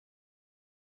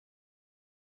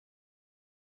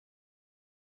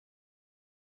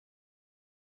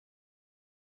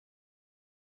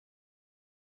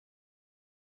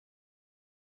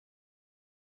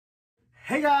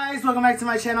Hey guys, welcome back to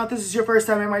my channel. If this is your first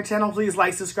time in my channel, please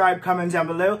like, subscribe, comment down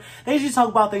below. Things you talk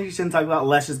about, things you shouldn't talk about.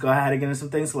 Let's just go ahead and get into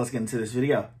some things. So let's get into this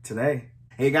video today.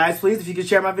 Hey guys, please, if you could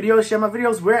share my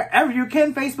videos wherever you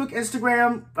can. Facebook,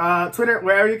 Instagram, Twitter,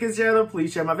 wherever you can share them,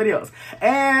 please share my videos.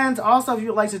 And also, if you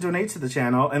would like to donate to the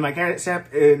channel, and my Cash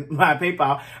App and my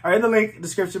PayPal are in the link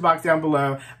description box down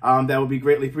below. That would be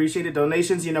greatly appreciated.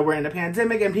 Donations, you know, we're in a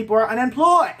pandemic and people are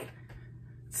unemployed.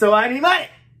 So I need money.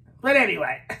 But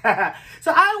anyway,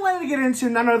 so I wanted to get into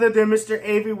none other than Mr.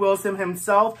 Avery Wilson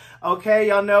himself. Okay,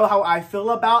 y'all know how I feel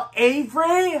about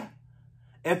Avery.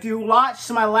 If you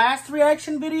watched my last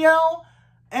reaction video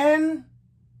and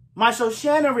my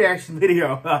Shoshana reaction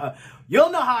video,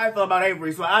 you'll know how I feel about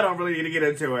Avery, so I don't really need to get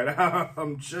into it.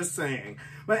 I'm just saying.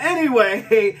 But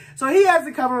anyway, so he has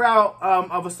the cover out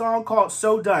of a song called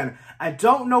So Done. I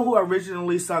don't know who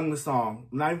originally sung the song.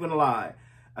 I'm not even gonna lie.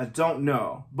 I don't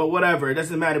know, but whatever, it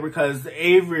doesn't matter because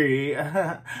Avery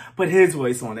put his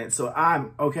voice on it, so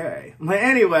I'm okay. But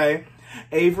anyway,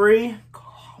 Avery,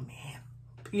 oh man,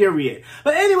 period.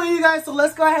 But anyway, you guys, so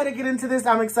let's go ahead and get into this.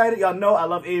 I'm excited. Y'all know I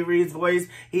love Avery's voice.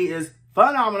 He is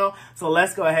phenomenal, so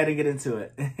let's go ahead and get into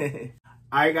it.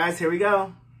 All right, guys, here we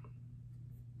go.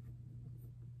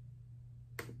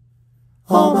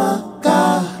 Oh my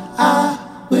God,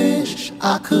 I wish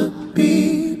I could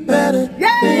be better than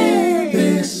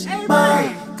this.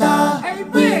 My God, I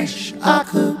wish I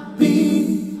could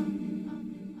be.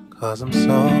 'Cause I'm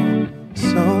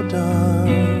so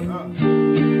done.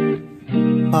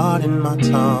 Pardon my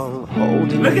tongue,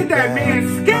 holding Look at that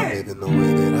man's skin. living the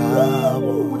way that I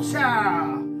want. Ooh,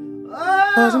 child.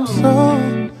 Oh. 'Cause I'm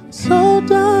so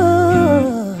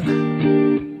done.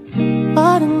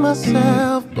 Fighting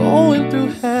myself, going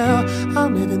through hell.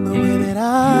 I'm living the way that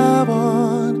I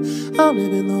want. I'm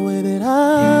living the way that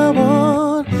I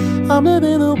want. I'm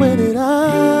living the way that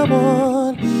I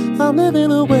want. I'm living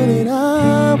the way that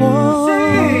I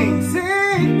want. Sing.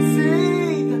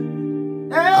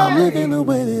 Hey. I'm living the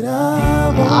way that I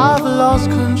want. I've lost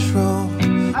control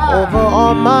over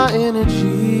all my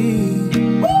energy.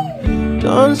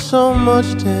 Done so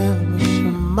much damage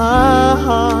to my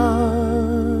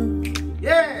heart.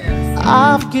 Yes.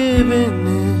 I've given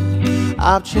in.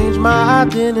 I've changed my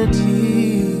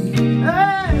identity.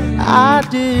 Hey. I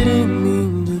didn't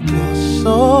mean to go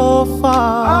so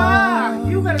far. Ah,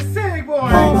 you better sing, boy.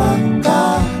 Oh my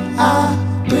God, I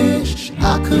wish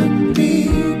I could be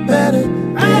better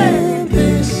than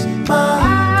this. My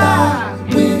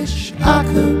God, wish I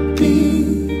could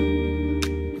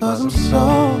be. 'Cause I'm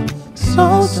so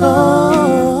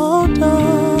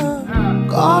done.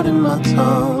 Guarding my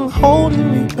tongue,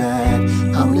 holding me back.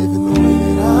 I'm living the way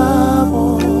that I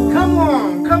want. Come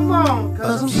on.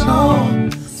 'Cause I'm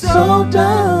so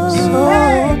done,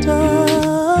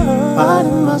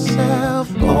 fighting myself,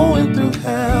 going through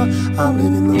hell. I'm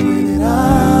living the way that I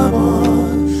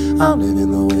want. I'm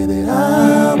living the way that I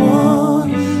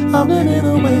want. I'm living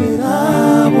the way that I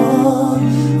want.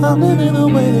 I'm living the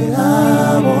way that I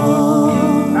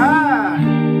want.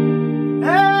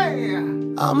 Hey.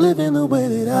 I'm living the way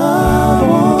that I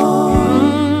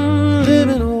want.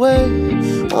 Living away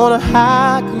on a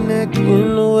high,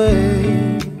 connecting away.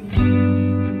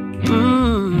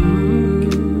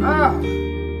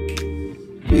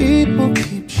 People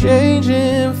keep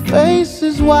changing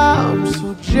faces while I'm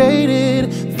so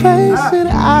jaded. Face it,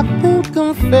 I think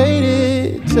I'm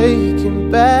faded.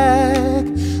 Taken back,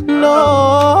 no.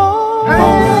 Oh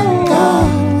my God,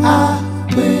 I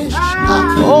wish I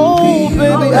could be. Oh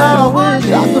baby, I wish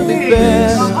I could be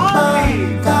better. Oh my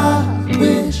God,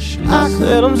 wish I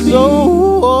said I'm so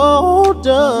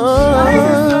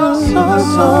done. So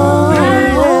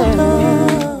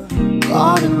done.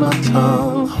 Guarding my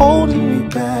tongue, holding me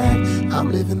back. I'm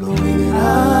living the way that I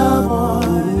want.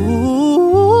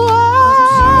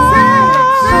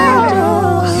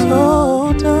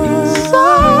 So done.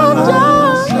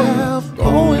 Myself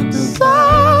going through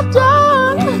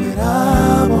done. The way that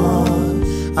I want.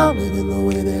 I'm living the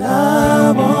way that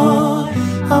I want.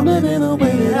 I'm living the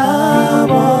way that I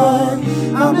want.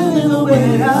 I'm living the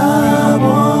way that I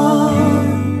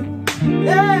want.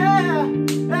 Yeah.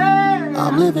 Hey.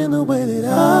 I'm living the way that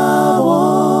I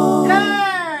want.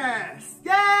 Yes.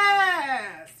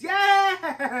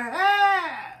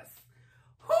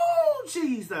 Whoo,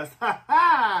 Jesus.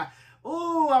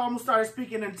 Ooh, I almost started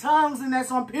speaking in tongues and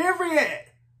that's on period.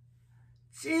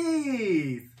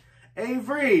 Jeez.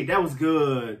 Avery, that was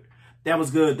good. That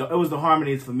was good. It was the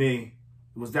harmonies for me.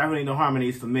 It was definitely the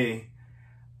harmonies for me.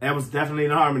 That was definitely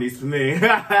the harmonies for me.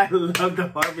 I love the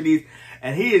harmonies.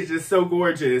 And he is just so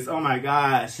gorgeous. Oh my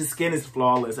gosh. His skin is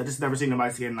flawless. I just never seen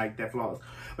nobody's skin like that flawless.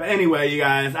 But anyway, you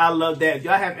guys, I love that. If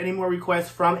y'all have any more requests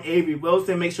from Avery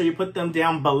Wilson, make sure you put them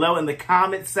down below in the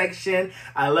comment section.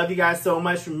 I love you guys so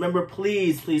much. Remember,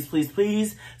 please, please, please,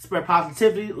 please spread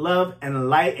positivity, love, and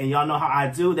light. And y'all know how I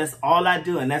do. That's all I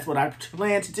do. And that's what I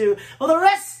plan to do for the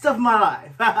rest of my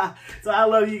life. So I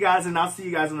love you guys, and I'll see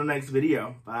you guys in the next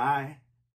video. Bye.